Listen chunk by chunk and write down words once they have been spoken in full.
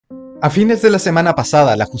A fines de la semana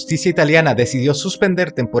pasada, la justicia italiana decidió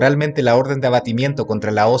suspender temporalmente la orden de abatimiento contra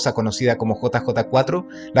la Osa conocida como JJ4,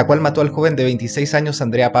 la cual mató al joven de 26 años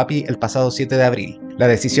Andrea Papi el pasado 7 de abril. La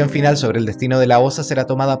decisión final sobre el destino de la Osa será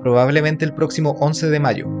tomada probablemente el próximo 11 de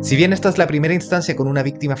mayo. Si bien esta es la primera instancia con una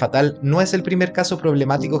víctima fatal, no es el primer caso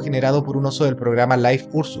problemático generado por un oso del programa Life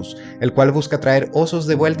Ursus, el cual busca traer osos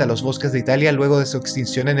de vuelta a los bosques de Italia luego de su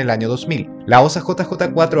extinción en el año 2000. La Osa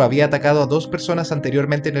JJ4 había atacado a 2 personas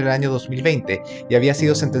anteriormente en el año 2020 y había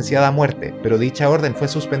sido sentenciada a muerte, pero dicha orden fue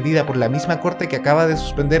suspendida por la misma corte que acaba de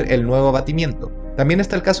suspender el nuevo abatimiento. También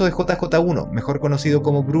está el caso de JJ1, mejor conocido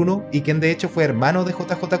como Bruno, y quien de hecho fue hermano de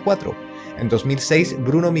JJ4. En 2006,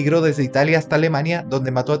 Bruno migró desde Italia hasta Alemania,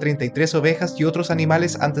 donde mató a 33 ovejas y otros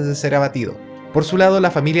animales antes de ser abatido. Por su lado,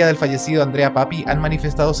 la familia del fallecido Andrea Papi han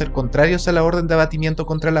manifestado ser contrarios a la orden de abatimiento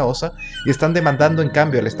contra la osa y están demandando en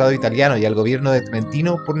cambio al Estado italiano y al gobierno de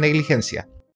Trentino por negligencia.